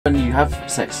When you have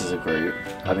sex as a group,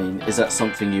 I mean, is that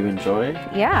something you enjoy?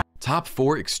 Yeah. Top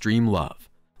 4 Extreme Love.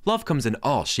 Love comes in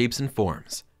all shapes and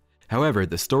forms. However,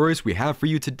 the stories we have for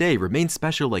you today remain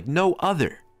special like no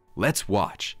other. Let's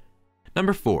watch.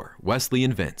 Number 4, Wesley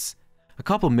and Vince. A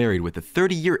couple married with a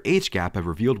 30-year age gap have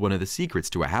revealed one of the secrets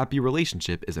to a happy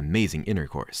relationship is amazing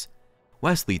intercourse.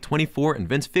 Wesley, 24, and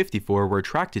Vince, 54, were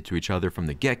attracted to each other from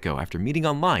the get-go after meeting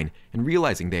online and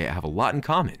realizing they have a lot in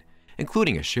common,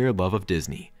 including a shared love of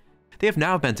Disney. They have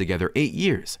now been together 8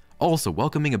 years, also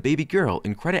welcoming a baby girl,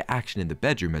 and credit action in the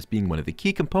bedroom as being one of the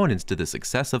key components to the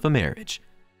success of a marriage.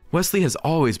 Wesley has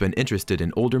always been interested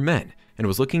in older men and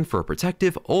was looking for a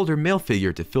protective, older male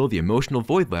figure to fill the emotional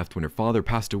void left when her father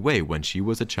passed away when she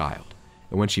was a child.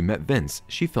 And when she met Vince,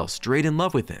 she fell straight in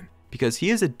love with him because he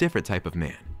is a different type of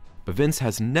man. But Vince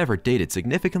has never dated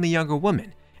significantly younger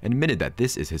women and admitted that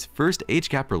this is his first age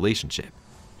gap relationship.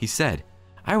 He said,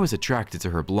 "I was attracted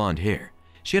to her blonde hair.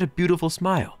 She had a beautiful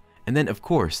smile. And then, of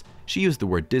course, she used the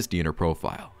word Disney in her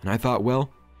profile. And I thought, well,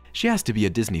 she has to be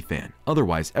a Disney fan,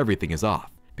 otherwise everything is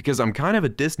off. Because I'm kind of a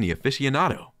Disney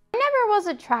aficionado." I never was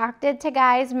attracted to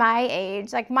guys my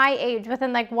age,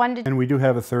 within like 1 to... And we do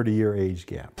have a 30-year age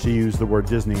gap. She used the word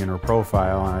Disney in her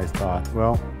profile, and I thought,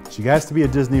 well, she has to be a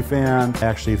Disney fan. I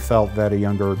actually felt that a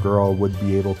younger girl would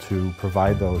be able to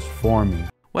provide those for me.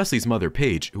 Wesley's mother,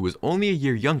 Paige, who was only a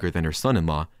year younger than her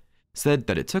son-in-law, said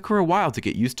that it took her a while to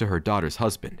get used to her daughter's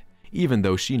husband, even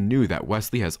though she knew that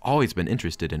Wesley has always been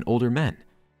interested in older men.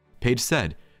 Paige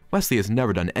said, "Wesley has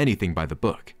never done anything by the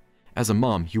book. As a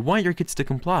mom, you want your kids to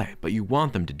comply, but you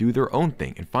want them to do their own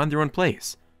thing and find their own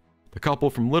place." The couple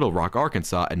from Little Rock,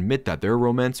 Arkansas admit that their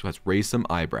romance has raised some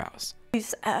eyebrows.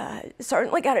 He's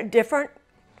certainly got a different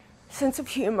sense of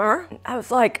humor. I was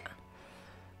like,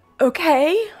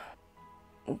 okay,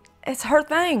 it's her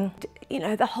thing. You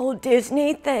know, the whole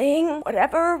Disney thing,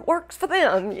 whatever works for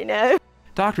them, you know.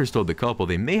 Doctors told the couple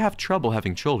they may have trouble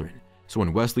having children, so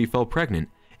when Wesley fell pregnant,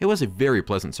 it was a very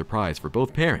pleasant surprise for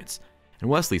both parents, and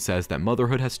Wesley says that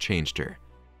motherhood has changed her.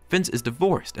 Vince is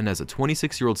divorced and has a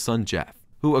 26-year-old son, Jeff,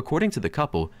 who, according to the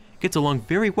couple, gets along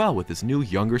very well with his new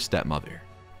younger stepmother.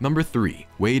 Number 3,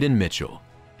 Wade and Mitchell.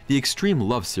 The Extreme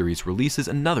Love series releases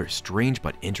another strange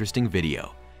but interesting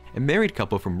video. A married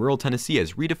couple from rural Tennessee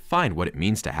has redefined what it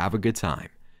means to have a good time.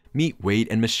 Meet Wade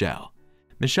and Michelle.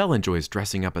 Michelle enjoys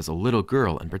dressing up as a little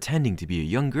girl and pretending to be a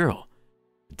young girl.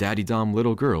 Daddy Dom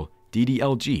Little Girl,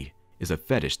 DDLG, is a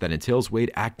fetish that entails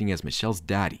Wade acting as Michelle's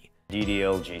daddy.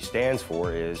 DDLG stands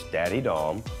for is Daddy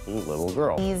Dom Little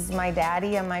Girl. He's my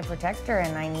daddy and my protector,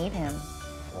 and I need him.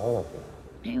 Oh.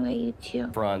 I want you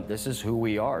too. Front, this is who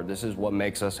we are. This is what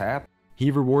makes us happy. He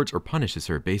rewards or punishes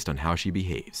her based on how she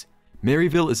behaves.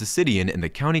 Maryville is a city in the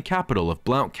county capital of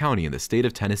Blount County in the state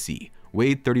of Tennessee.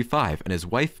 Wade, 35, and his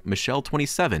wife, Michelle,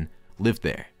 27, live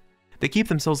there. They keep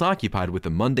themselves occupied with the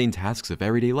mundane tasks of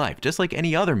everyday life, just like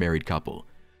any other married couple.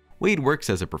 Wade works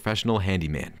as a professional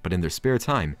handyman, but in their spare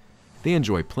time, they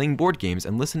enjoy playing board games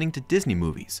and listening to Disney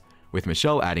movies, with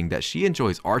Michelle adding that she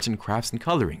enjoys arts and crafts and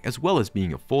coloring, as well as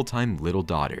being a full-time little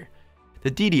daughter.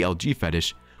 The DDLG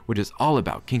fetish, which is all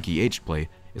about kinky age play,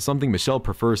 is something Michelle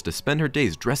prefers to spend her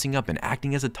days dressing up and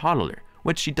acting as a toddler,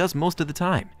 which she does most of the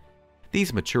time.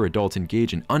 These mature adults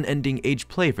engage in unending age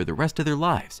play for the rest of their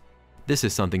lives. This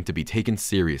is something to be taken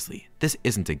seriously. This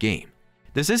isn't a game.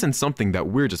 This isn't something that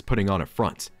we're just putting on a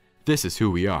front. This is who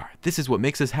we are. This is what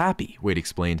makes us happy, Wade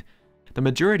explained. The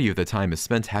majority of the time is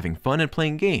spent having fun and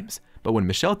playing games, but when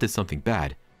Michelle did something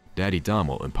bad, Daddy Dom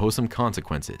will impose some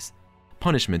consequences.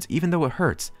 Punishment, even though it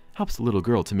hurts, helps the little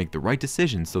girl to make the right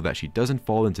decisions so that she doesn't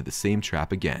fall into the same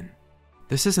trap again.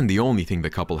 This isn't the only thing the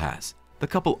couple has. The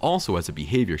couple also has a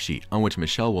behavior sheet on which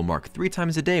Michelle will mark 3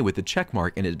 times a day with a check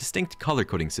mark and a distinct color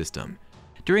coding system.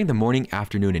 During the morning,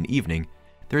 afternoon, and evening,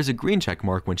 there is a green check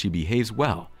mark when she behaves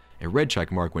well, a red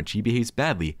check mark when she behaves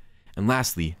badly, and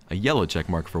lastly, a yellow check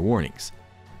mark for warnings.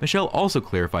 Michelle also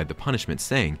clarified the punishment,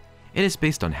 saying, "It is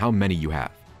based on how many you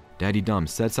have. Daddy Dom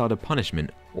sets out a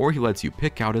punishment, or he lets you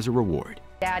pick out as a reward."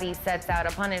 Daddy sets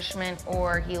out a punishment,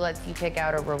 or he lets you pick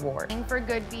out a reward. Green for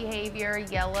good behavior,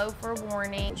 yellow for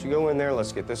warning. So you go in there,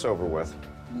 let's get this over with.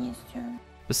 Yes, sir.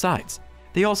 Besides,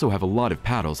 they also have a lot of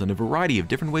paddles and a variety of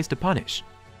different ways to punish.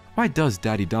 Why does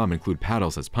Daddy Dom include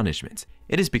paddles as punishment?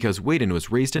 It is because Waden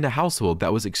was raised in a household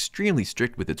that was extremely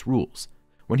strict with its rules.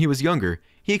 When he was younger,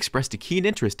 he expressed a keen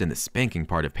interest in the spanking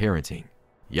part of parenting.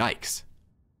 Yikes.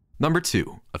 Number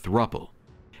 2, a throuple.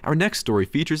 Our next story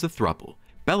features a throuple.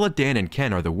 Bella, Dan, and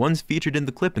Ken are the ones featured in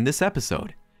the clip in this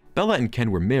episode. Bella and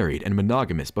Ken were married and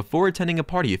monogamous before attending a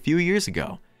party a few years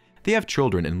ago. They have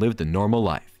children and lived a normal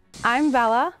life. I'm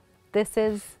Bella. This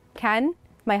is Ken,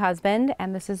 my husband,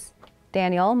 and this is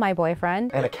Daniel, my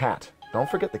boyfriend. And a cat. Don't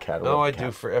forget the cat. No, I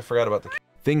forgot about the cat.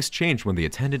 Things changed when they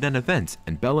attended an event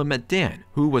and Bella met Dan,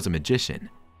 who was a magician.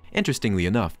 Interestingly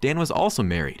enough, Dan was also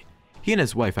married. He and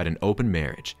his wife had an open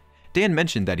marriage. Dan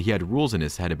mentioned that he had rules in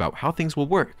his head about how things will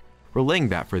work, relaying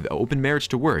that for the open marriage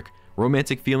to work,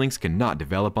 romantic feelings cannot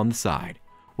develop on the side.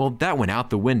 Well, that went out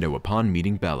the window upon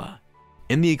meeting Bella.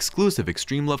 In the exclusive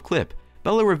Extreme Love clip,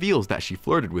 Bella reveals that she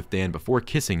flirted with Dan before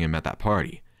kissing him at that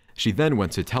party. She then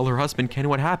went to tell her husband Ken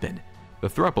what happened. The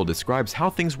throuple describes how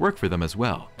things work for them as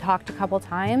well. Talked a couple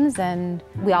times and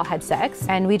we all had sex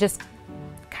and we just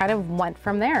kind of went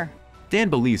from there. Dan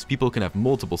believes people can have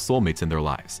multiple soulmates in their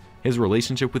lives. His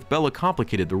relationship with Bella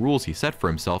complicated the rules he set for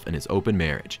himself in his open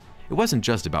marriage. It wasn't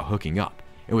just about hooking up,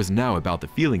 it was now about the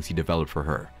feelings he developed for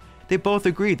her. They both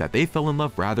agreed that they fell in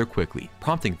love rather quickly,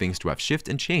 prompting things to have shift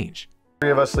and change. 3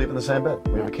 of us sleep in the same bed.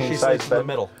 We have a king size bed. In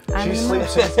the middle.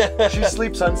 She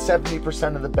sleeps on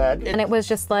 70% of the bed. And it was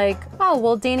just like, oh,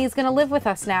 well, Danny's gonna live with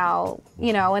us now,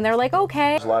 you know, and they're like,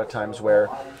 okay. There's a lot of times where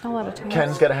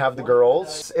Ken's gonna have the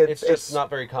girls. It's just not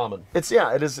very common. It's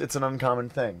an uncommon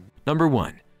thing. Number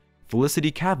 1. Felicity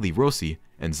Cadley Rossi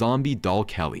and zombie doll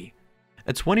Kelly.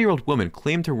 A 20-year-old woman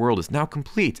claimed her world is now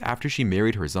complete after she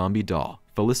married her zombie doll.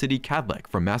 Felicity Cadleck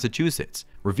from Massachusetts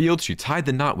revealed she tied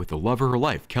the knot with the love of her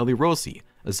life, Kelly Rossi,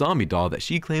 a zombie doll that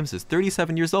she claims is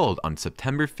 37 years old on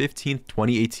September 15,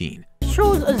 2018. I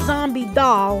chose a zombie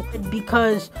doll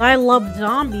because I love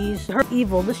zombies. Her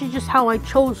evil. This is just how I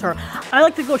chose her. I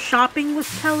like to go shopping with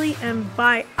Kelly and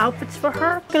buy outfits for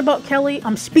her. Talking about Kelly,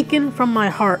 I'm speaking from my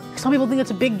heart. Some people think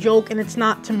it's a big joke and it's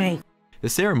not to me. The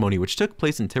ceremony, which took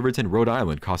place in Tiverton, Rhode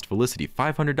Island, cost Felicity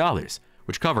 $500,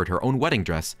 which covered her own wedding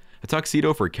dress, a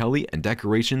tuxedo for Kelly, and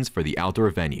decorations for the outdoor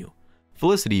venue.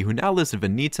 Felicity, who now lives in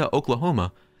Veneta,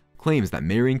 Oklahoma, claims that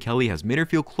marrying Kelly has made her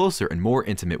feel closer and more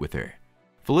intimate with her.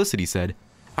 Felicity said,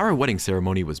 "Our wedding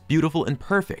ceremony was beautiful and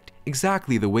perfect,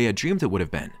 exactly the way I dreamed it would have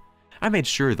been. I made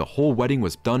sure the whole wedding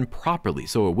was done properly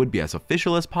so it would be as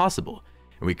official as possible,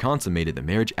 and we consummated the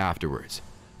marriage afterwards."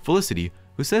 Felicity,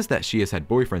 who says that she has had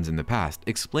boyfriends in the past,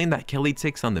 explained that Kelly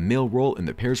takes on the male role in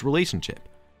the pair's relationship.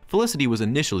 Felicity was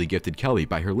initially gifted Kelly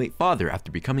by her late father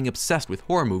after becoming obsessed with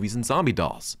horror movies and zombie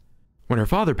dolls. When her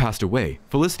father passed away,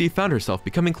 Felicity found herself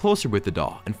becoming closer with the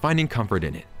doll and finding comfort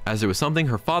in it, as it was something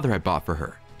her father had bought for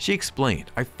her. She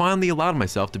explained, "I finally allowed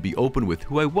myself to be open with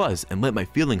who I was and let my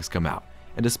feelings come out,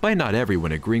 and despite not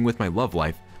everyone agreeing with my love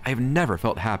life, I have never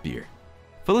felt happier."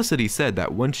 Felicity said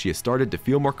that once she had started to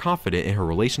feel more confident in her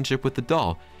relationship with the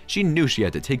doll, she knew she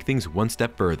had to take things one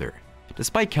step further.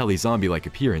 Despite Kelly's zombie-like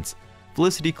appearance,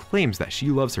 Felicity claims that she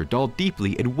loves her doll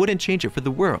deeply and wouldn't change it for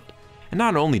the world. And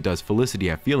not only does Felicity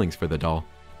have feelings for the doll,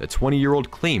 the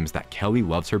 20-year-old claims that Kelly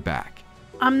loves her back.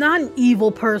 I'm not an evil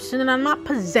person and I'm not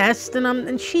possessed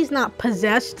and she's not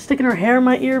possessed. Sticking her hair in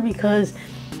my ear because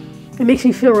it makes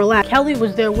me feel relaxed. Kelly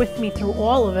was there with me through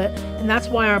all of it and that's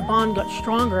why our bond got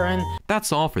stronger. And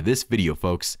that's all for this video,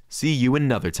 folks. See you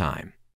another time.